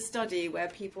they did a study where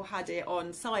people had it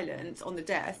on silent on the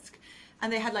desk,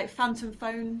 and they had like phantom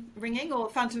phone ringing or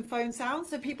phantom phone sounds.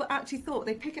 So people actually thought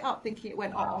they'd pick it up thinking it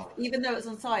went off, even though it was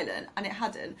on silent, and it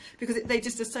hadn't, because they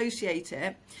just associate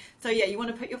it. So yeah, you want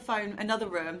to put your phone another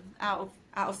room, out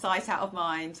of sight, out of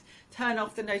mind. Turn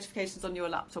off the notifications on your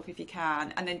laptop if you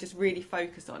can, and then just really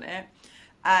focus on it.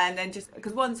 And then just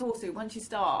because once you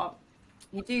start,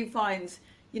 you do find,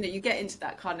 you get into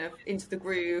that kind of into the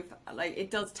groove. Like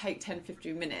it does take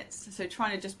 10-15 minutes, so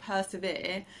trying to just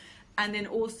persevere. And then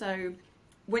also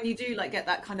when you do like get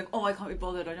that kind of, oh, I can't be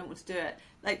bothered, I don't want to do it,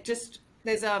 like just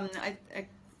there's a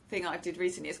thing I did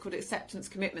recently, it's called acceptance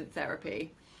commitment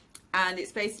therapy, and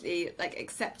it's basically like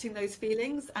accepting those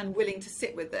feelings and willing to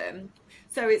sit with them.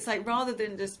 So it's like, rather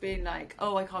than just being like,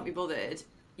 oh, I can't be bothered,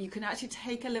 you can actually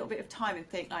take a little bit of time and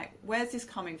think like, where's this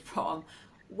coming from,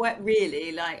 what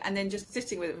really, like, and then just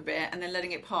sitting with it for a bit and then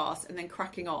letting it pass and then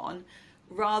cracking on,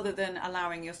 rather than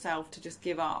allowing yourself to just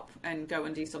give up and go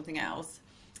and do something else.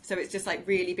 So it's just like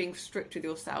really being strict with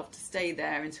yourself to stay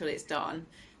there until it's done,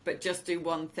 but just do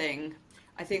one thing.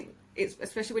 I think it's,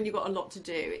 especially when you've got a lot to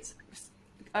do, it's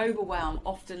overwhelm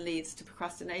often leads to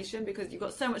procrastination, because you've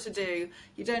got so much to do,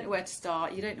 you don't know where to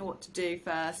start, you don't know what to do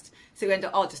first, so you end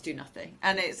up, I'll just do nothing.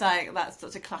 And it's like, that's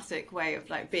such a classic way of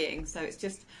like being. So it's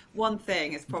just one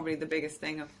thing is probably the biggest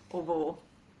thing of all.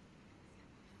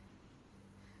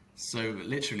 So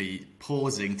literally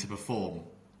pausing to perform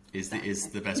is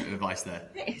the best bit of advice there.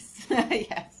 Yes.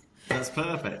 Yes. That's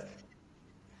perfect.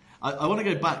 I want to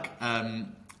go back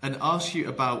and ask you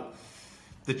about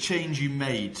the change you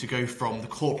made to go from the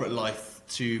corporate life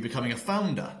to becoming a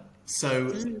founder.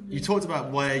 So you talked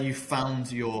about where you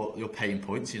found your pain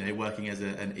points, working as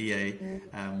an EA,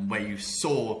 where you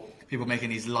saw people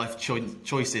making these life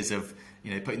choices of,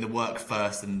 putting the work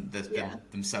first and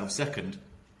themselves second.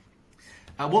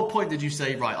 At what point did you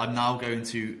say, right, I'm now going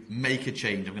to make a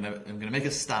change, I'm going to make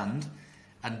a stand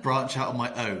and branch out on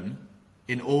my own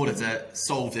in order to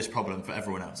solve this problem for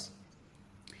everyone else?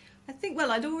 I think,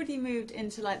 well, I'd already moved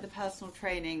into like the personal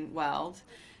training world,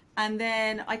 and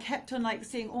then I kept on like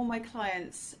seeing all my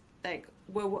clients like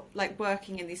were like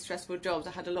working in these stressful jobs.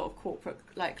 I had a lot of corporate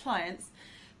like clients,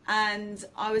 and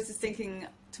I was just thinking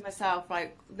to myself,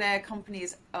 like, their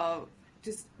companies are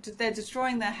just they're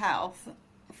destroying their health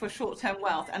for short-term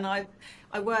wealth. And I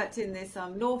worked in this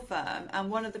law firm, and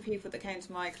one of the people that came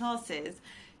to my classes,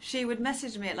 she would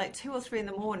message me at like 2 or 3 in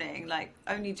the morning, like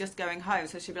only just going home.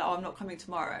 So she'd be like, oh, I'm not coming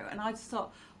tomorrow. And I just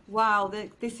thought, wow,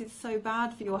 this is so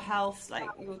bad for your health. Like,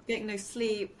 you're getting no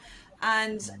sleep.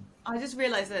 And I just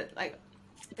realized that like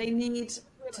they need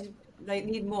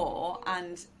more,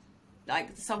 and like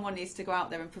someone needs to go out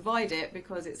there and provide it,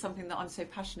 because it's something that I'm so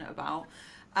passionate about.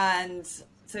 And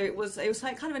so it was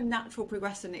like kind of a natural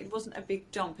progression. It wasn't a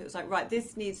big jump. It was like, right,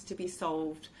 this needs to be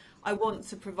solved. I want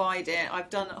to provide it.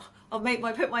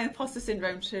 Put my imposter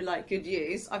syndrome to like good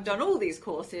use. I've done all these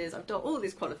courses. I've done all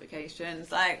these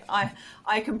qualifications. Like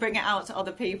I can bring it out to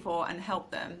other people and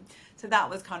help them. So that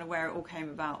was kind of where it all came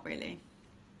about, really.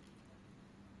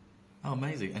 Oh,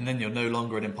 amazing. And then you're no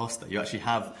longer an imposter. You actually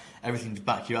have everything to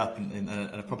back you up, and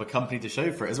a proper company to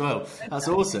show for it as well. That's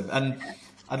awesome. And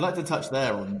I'd like to touch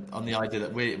there on the idea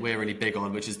that we're really big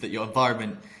on, which is that your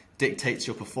environment dictates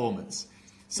your performance.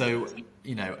 So,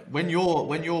 when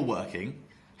you're working,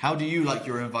 how do you like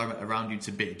your environment around you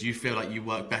to be? Do you feel like you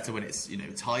work better when it's,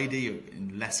 tidy or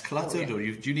less cluttered, or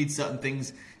do you need certain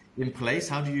things in place?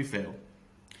 How do you feel?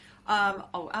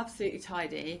 Absolutely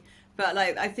tidy. But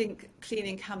like, I think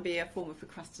cleaning can be a form of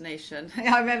procrastination.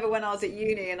 I remember when I was at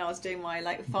uni and I was doing my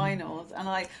like finals,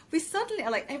 and we suddenly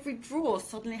like every drawer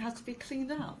suddenly has to be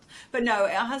cleaned out. But no,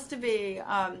 it has to be.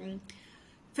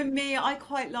 For me, I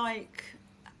quite like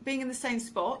being in the same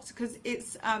spot, because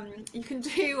it's you can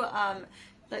do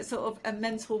like sort of a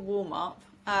mental warm up.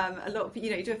 A lot of,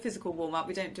 you do a physical warm up.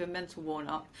 We don't do a mental warm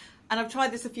up. And I've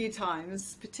tried this a few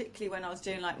times, particularly when I was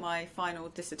doing like my final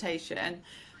dissertation.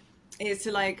 Is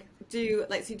to like do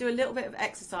so you do a little bit of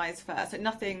exercise first, like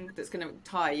nothing that's going to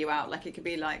tire you out. Like it could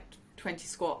be like 20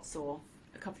 squats or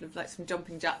a couple of like some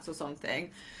jumping jacks or something,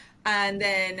 and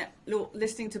then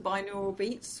listening to binaural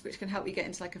beats, which can help you get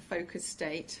into like a focused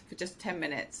state for just 10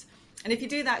 minutes. And if you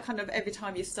do that kind of every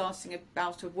time you're starting a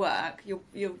bout of work,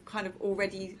 you're kind of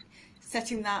already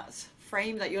setting that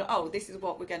frame that this is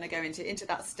what we're going to go into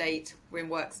that state. We're in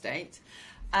work state.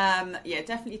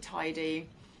 Definitely tidy.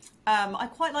 I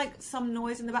quite like some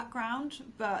noise in the background,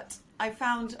 but I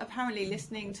found apparently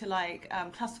listening to like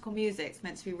classical music is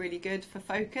meant to be really good for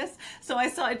focus. So I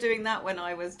started doing that when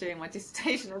I was doing my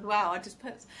dissertation as well. I just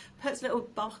put little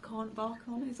Bach on,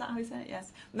 is that how you say it?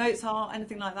 Yes. Mozart,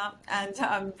 anything like that. And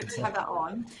just have that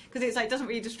on, because it's like, it doesn't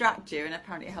really distract you, and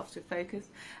apparently it helps with focus.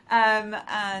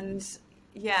 And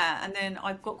Yeah, and then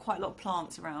I've got quite a lot of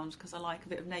plants around because I like a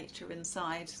bit of nature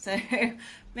inside. So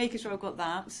making sure I've got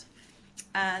that.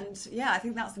 And yeah, I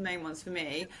think that's the main ones for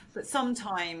me. But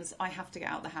sometimes I have to get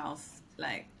out of the house.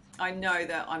 Like, I know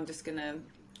that I'm just gonna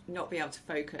not be able to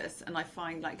focus, and I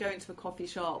find like going to a coffee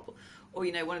shop or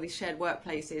one of these shared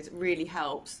workplaces really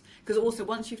helps, because also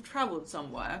once you've traveled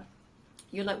somewhere,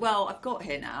 you're like, well, I've got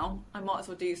here now, I might as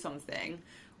well do something.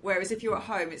 Whereas if you're at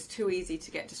home, it's too easy to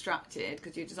get distracted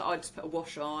because you just, I'll just put a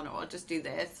wash on, or I'll just do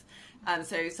this. And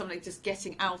so something just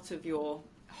getting out of your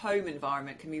home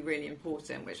environment can be really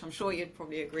important, which I'm sure you'd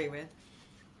probably agree with.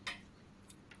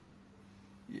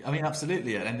 I mean,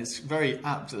 absolutely, and it's very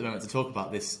apt at the moment to talk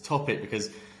about this topic because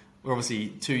we're obviously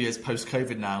 2 years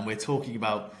post-COVID now, and we're talking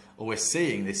about, or we're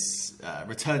seeing this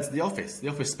return to the office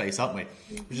space, aren't we?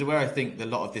 Which is where I think a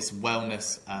lot of this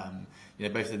wellness,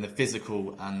 both in the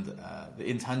physical and the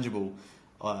intangible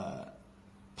part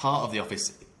of the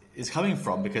office is coming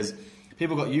from, because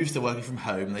people got used to working from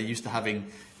home, and they're used to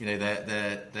having,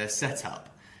 their setup,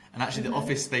 and actually the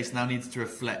office space now needs to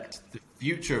reflect the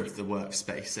future of the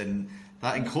workspace, and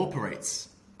that incorporates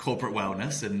corporate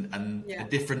wellness and a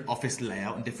different office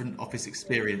layout and different office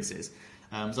experiences.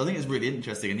 So I think it's really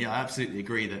interesting, and I absolutely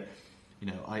agree that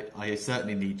I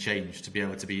certainly need change to be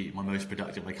able to be my most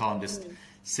productive. I can't just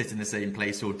sit in the same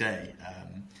place all day.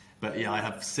 But I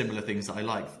have similar things that I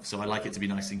like. So I like it to be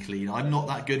nice and clean. I'm not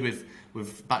that good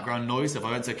with background noise. If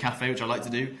I went to a cafe, which I like to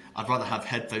do, I'd rather have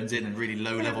headphones in and really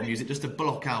low level music just to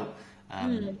block out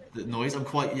the noise. I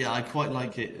quite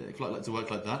like it. I quite like to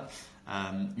work like that.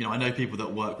 I know people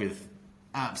that work with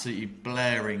absolutely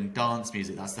blaring dance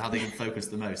music. That's how they can focus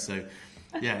the most. So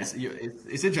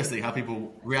it's interesting how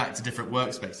people react to different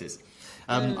workspaces.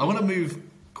 I want to move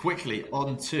quickly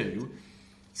on to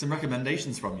some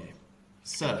recommendations from you.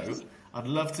 So I'd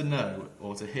love to know,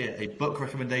 or to hear, a book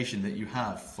recommendation that you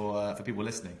have for people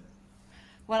listening.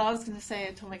 Well, I was going to say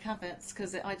Atomic Habits,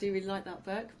 because I do really like that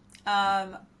book.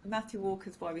 Matthew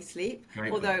Walker's Why We Sleep,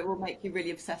 although it will make you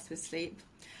really obsessed with sleep.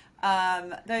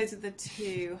 Those are the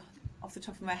two off the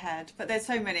top of my head, but there's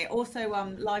so many. Also,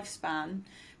 Lifespan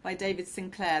by David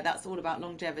Sinclair. That's all about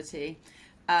longevity,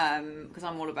 because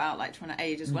I'm all about like trying to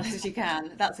age as well as you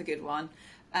can. That's a good one.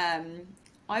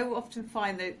 I will often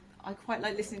find that I quite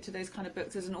like listening to those kind of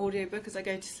books as an audiobook as I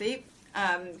go to sleep,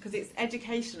 because it's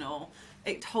educational.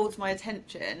 It holds my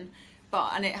attention,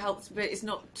 and it helps, but it's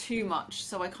not too much,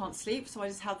 so I can't sleep. So I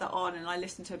just have that on and I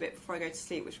listen to a bit before I go to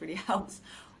sleep, which really helps.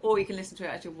 Or you can listen to it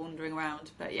as you're wandering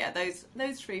around. But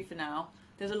those three for now.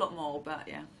 There's a lot more, but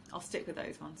I'll stick with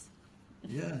those ones.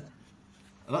 Yeah.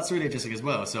 Well, that's really interesting as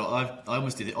well. So I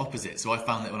almost did the opposite. So I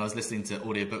found that when I was listening to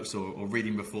audiobooks or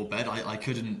reading before bed, I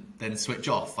couldn't then switch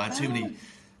off. I had too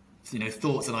many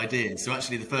thoughts and ideas. So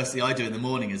actually the first thing I do in the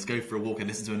morning is go for a walk and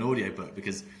listen to an audiobook,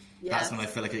 because that's when I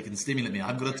feel like it can stimulate me. I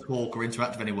haven't got to talk or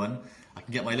interact with anyone. I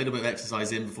can get my little bit of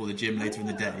exercise in before the gym later in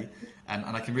the day, and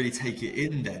I can really take it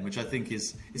in then, which I think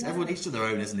is everyone each to their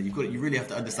own, isn't it? You really have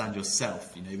to understand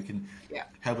yourself. We can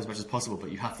help as much as possible,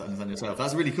 but you have to understand yourself.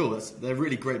 That's really cool. They're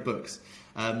really great books.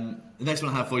 The next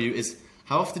one I have for you is,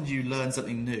 how often do you learn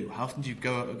something new? How often do you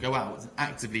go out and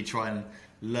actively try and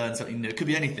learn something new? It could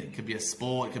be anything. It could be a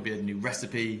sport. It could be a new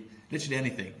recipe. Literally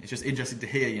anything. It's just interesting to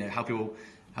hear, how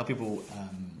people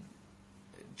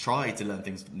try to learn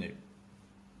things new.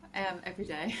 Every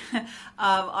day.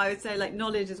 I would say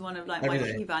knowledge is one of my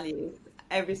key values.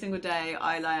 Every single day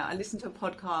I listen to a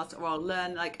podcast, or I'll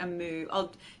learn a move.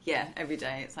 Every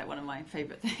day. It's one of my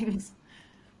favourite things.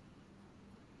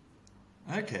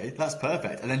 Okay, that's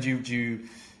perfect. And then do you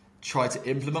try to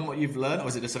implement what you've learned, or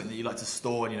is it just something that you like to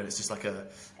store and it's just an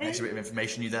extra bit of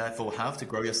information you therefore have to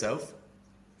grow yourself?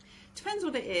 Depends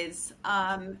what it is.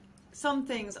 Some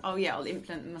things, I'll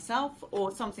implement them myself,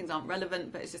 or some things aren't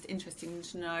relevant, but it's just interesting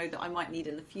to know that I might need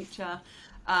in the future.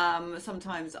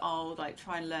 Sometimes I'll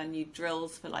try and learn new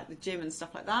drills for the gym and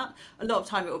stuff like that. A lot of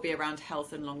time it will be around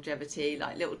health and longevity,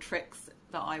 little tricks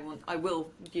that I will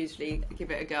usually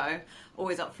give it a go.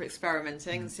 Always up for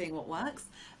experimenting and seeing what works.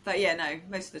 But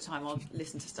most of the time I'll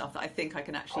listen to stuff that I think I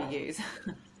can actually use.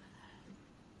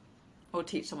 Or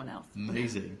teach someone else.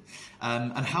 Amazing.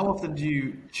 And how often do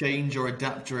you change or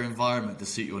adapt your environment to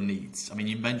suit your needs? I mean,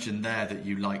 you mentioned there that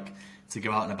you like to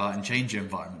go out and about and change your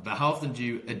environment, but how often do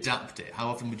you adapt it? How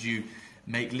often would you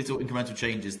make little incremental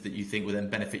changes that you think will then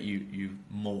benefit you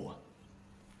more?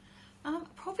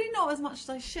 Probably not as much as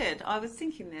I should. I was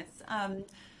thinking this.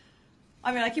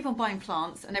 I keep on buying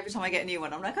plants, and every time I get a new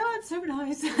one, I'm like, oh, it's so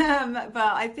nice. But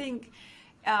I think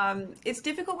it's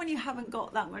difficult when you haven't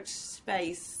got that much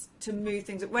space to move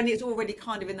things when it's already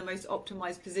kind of in the most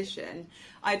optimized position.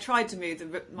 I tried to move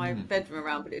my bedroom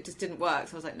around, but it just didn't work.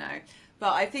 So I was like, no.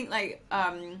 But I think like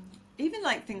even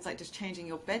like things like just changing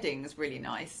your bedding is really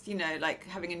nice. You know, like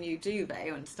having a new duvet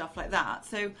and stuff like that.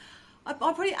 So I'll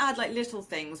probably add like little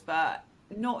things, but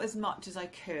not as much as I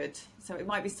could. So it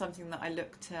might be something that I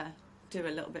look to do a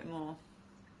little bit more.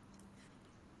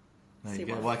 There you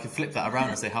go. Well, I can flip that around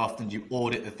and say how often do you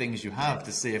audit the things you have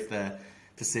to see if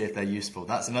they're useful.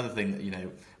 That's another thing that, you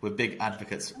know, we're big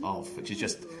advocates of, which is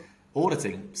just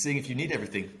auditing, seeing if you need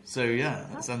everything. So yeah,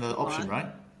 that's another option, right?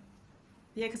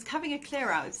 Yeah, because having a clear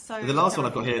out is so. The last one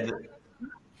I've got here.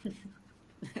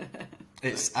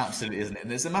 It's absolutely, isn't it?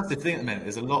 And it's a massive thing at the minute.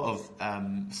 There's a lot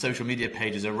of social media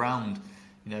pages around,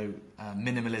 you know,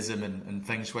 minimalism and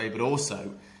feng shui, but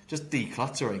also just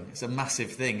decluttering. It's a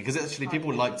massive thing because actually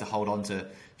people like to hold on to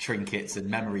trinkets and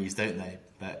memories, don't they?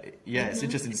 But yeah, it's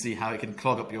interesting to see how it can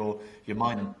clog up your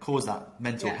mind and cause that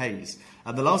mental haze.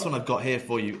 And the last one I've got here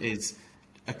for you is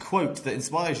a quote that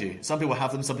inspires you. Some people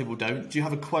have them, some people don't. Do you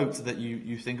have a quote that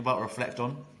you think about or reflect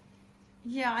on?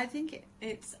 Yeah, I think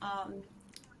it's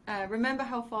remember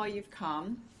how far you've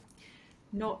come,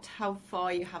 not how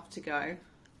far you have to go.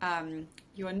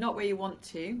 You are not where you want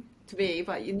to be,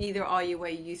 but neither are you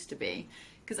where you used to be.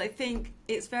 Because I think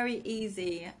it's very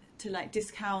easy to like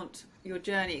discount your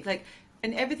journey, like,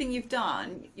 and everything you've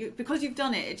done, because you've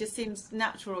done it, it just seems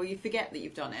natural. You forget that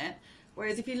you've done it.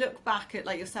 Whereas if you look back at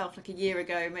like yourself, like a year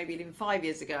ago, maybe even 5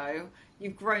 years ago,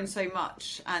 you've grown so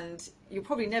much, and you're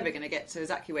probably never going to get to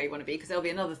exactly where you want to be because there'll be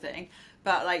another thing.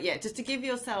 But like, yeah, just to give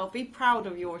yourself, be proud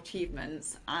of your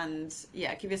achievements, and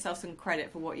yeah, give yourself some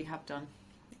credit for what you have done.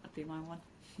 That'd be my one.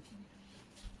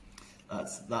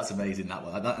 That's amazing, that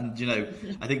one. And you know,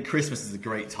 I think Christmas is a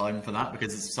great time for that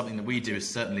because it's something that we do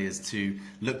certainly is to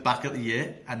look back at the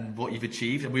year and what you've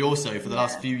achieved. And we also, for the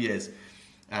last few years,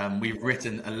 we've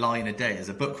written a line a day. There's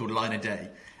a book called Line a Day,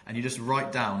 and you just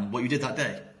write down what you did that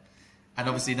day. And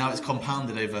obviously now it's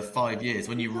compounded over 5 years.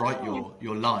 When you write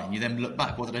your line, you then look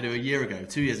back, what did I do a year ago,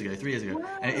 2 years ago, 3 years ago?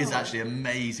 And it is actually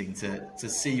amazing to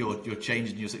see your change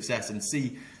and your success and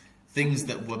see things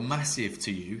that were massive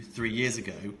to you 3 years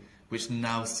ago, which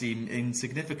now seem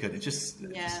insignificant. It just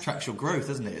tracks your growth,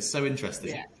 doesn't it? It's so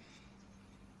interesting. Yeah.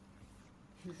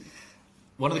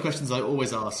 One of the questions I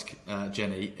always ask,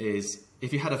 Jenny, is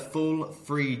if you had a full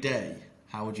free day,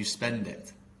 how would you spend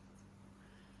it?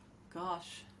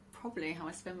 Gosh, probably how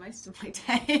I spend most of my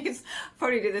days.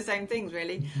 Probably do the same things,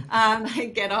 really.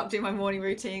 Get up, do my morning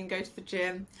routine, go to the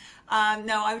gym.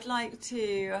 No, I would like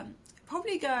to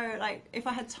probably go, like, if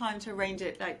I had time to arrange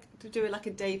it, like to do like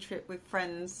a day trip with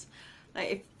friends.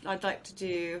 Like, if I'd like to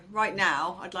do right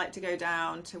now, I'd like to go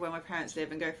down to where my parents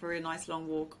live and go for a nice long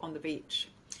walk on the beach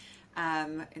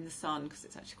in the sun, because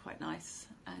it's actually quite nice,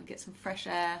 and get some fresh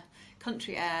air,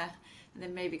 country air, and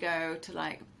then maybe go to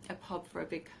like a pub for a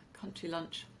big country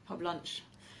pub lunch,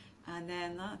 and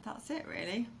then that's it,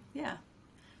 really. Yeah,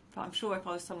 but I'm sure if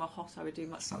I was somewhere hot, I would do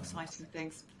much more exciting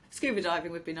things. Scuba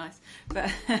diving would be nice,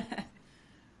 but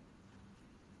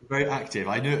very active.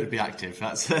 I knew it would be active.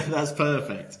 That's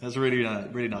perfect. That's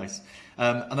really nice.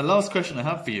 And the last question I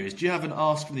have for you is: do you have an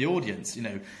ask from the audience? You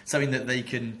know, something that they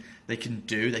can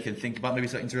do, they can think about, maybe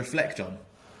something to reflect on.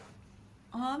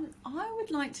 I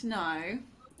would like to know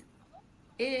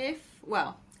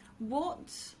what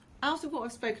out of what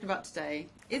I've spoken about today,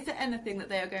 is there anything that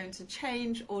they are going to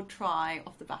change or try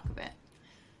off the back of it?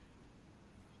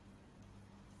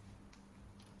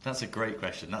 That's a great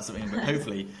question. That's something that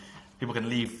hopefully people can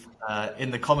leave in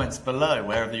the comments below,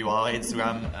 wherever you are,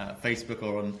 Instagram, Facebook,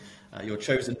 or on your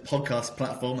chosen podcast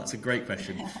platform. That's a great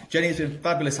question. Jenny, it's been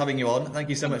fabulous having you on. Thank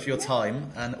you so much for your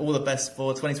time, and all the best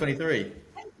for 2023.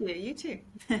 Thank you. You too.